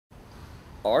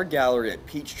Our gallery at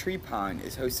Peachtree Pine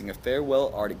is hosting a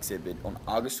farewell art exhibit on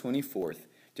August 24th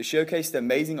to showcase the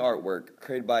amazing artwork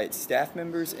created by its staff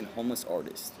members and homeless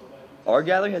artists. Our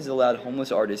gallery has allowed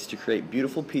homeless artists to create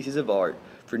beautiful pieces of art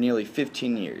for nearly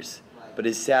 15 years, but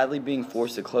is sadly being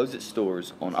forced to close its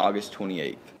doors on August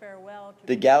 28th.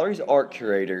 The gallery's art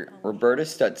curator, Roberta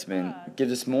Stutzman,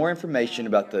 gives us more information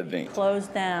about the event.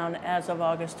 Closed down as of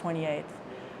August 28th.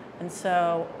 And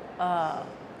so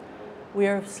we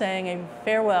are saying a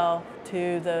farewell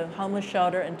to the homeless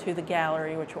shelter and to the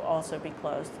gallery, which will also be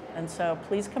closed. And so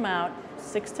please come out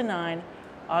 6 to 9,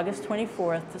 August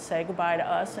 24th, to say goodbye to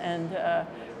us. And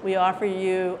we offer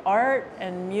you art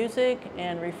and music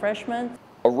and refreshments.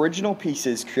 Original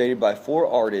pieces created by 4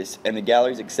 artists and the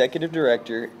gallery's executive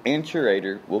director and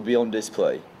curator will be on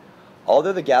display.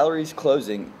 Although the gallery is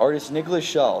closing, artist Nicholas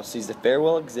Shaw sees the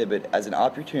farewell exhibit as an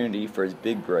opportunity for his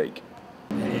big break.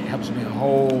 It helps me a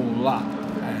whole lot.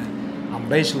 And I'm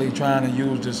basically trying to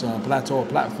use this plateau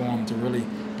platform to really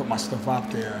put my stuff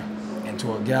out there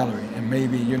into a gallery and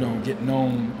maybe, get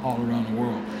known all around the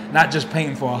world. Not just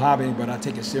painting for a hobby, but I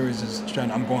take it serious as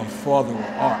I'm going further with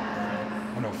art.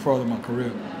 Further my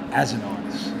career as an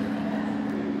artist.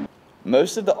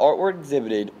 Most of the artwork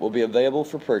exhibited will be available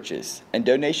for purchase, and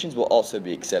donations will also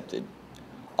be accepted.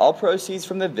 All proceeds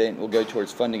from the event will go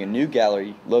towards funding a new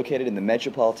gallery located in the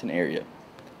metropolitan area.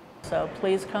 So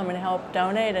please come and help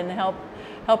donate and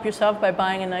help yourself by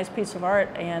buying a nice piece of art,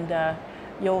 and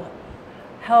you'll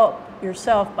help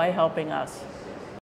yourself by helping us.